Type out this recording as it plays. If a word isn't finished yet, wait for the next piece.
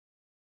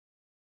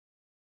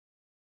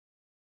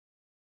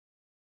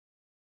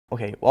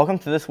Okay, welcome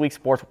to this week's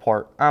sports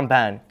report. I'm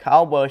Ben.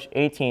 Kyle Busch,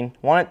 18,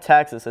 won at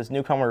Texas as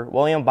newcomer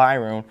William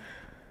Byron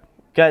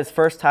got his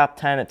first top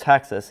 10 at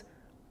Texas.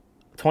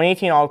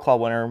 2018 Auto Club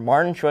winner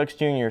Martin Truex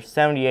Jr.,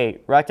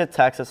 78, wrecked at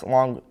Texas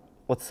along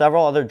with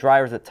several other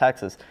drivers at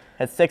Texas,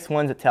 had 6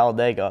 wins at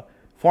Talladega.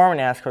 Former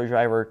NASCAR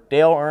driver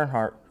Dale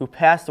Earnhardt, who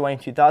passed away in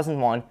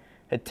 2001,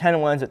 had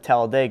 10 wins at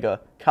Talladega.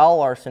 Kyle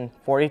Larson,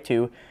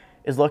 42,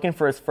 is looking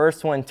for his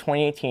first win in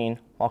 2018,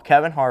 while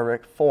Kevin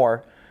Harvick,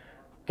 4,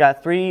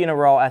 got 3 in a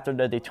row after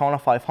the Daytona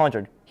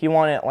 500. He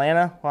won at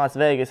Atlanta, Las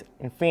Vegas,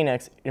 and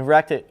Phoenix, and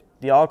wrecked at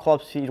the Auto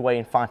Club Speedway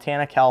in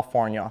Fontana,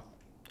 California.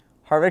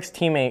 Harvick's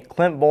teammate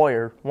Clint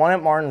Bowyer won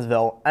at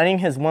Martinsville, ending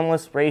his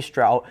winless race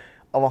drought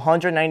of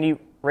 190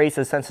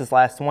 races since his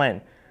last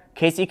win.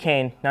 Casey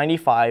Kane,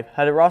 95,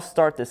 had a rough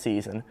start this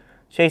season.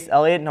 Chase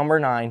Elliott, number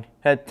 9,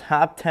 had a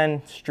top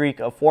 10 streak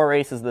of 4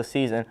 races this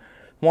season.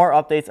 More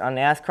updates on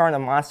NASCAR and the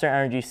Monster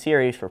Energy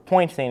Series for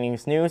point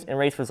standings, news, and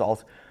race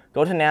results.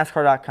 Go to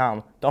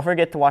NASCAR.com. Don't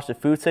forget to watch the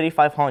Food City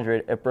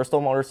 500 at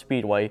Bristol Motor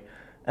Speedway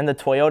and the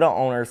Toyota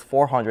Owners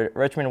 400 at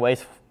Richmond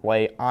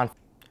Raceway on.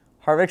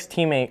 Harvick's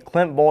teammate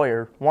Clint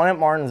Bowyer won at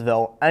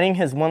Martinsville, ending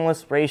his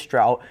winless race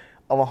drought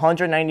of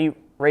 190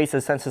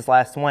 races since his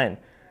last win.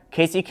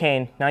 Casey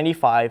Kane,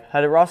 95,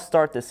 had a rough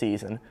start this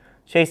season.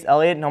 Chase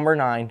Elliott, number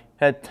 9,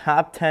 had a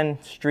top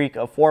 10 streak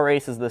of 4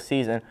 races this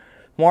season.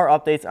 More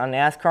updates on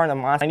NASCAR and the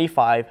Monster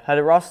 95 had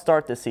a rough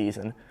start this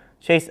season.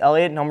 Chase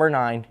Elliott, number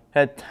 9,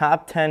 had a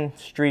top 10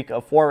 streak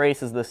of 4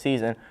 races this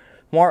season.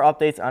 More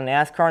updates on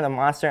NASCAR and the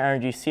Monster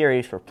Energy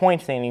Series for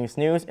point standings,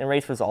 news, and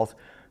race results.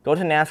 Go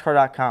to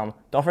NASCAR.com.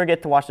 Don't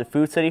forget to watch the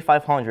Food City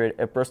 500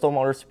 at Bristol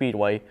Motor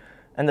Speedway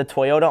and the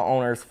Toyota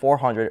Owners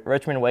 400 at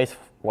Richmond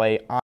Raceway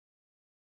on.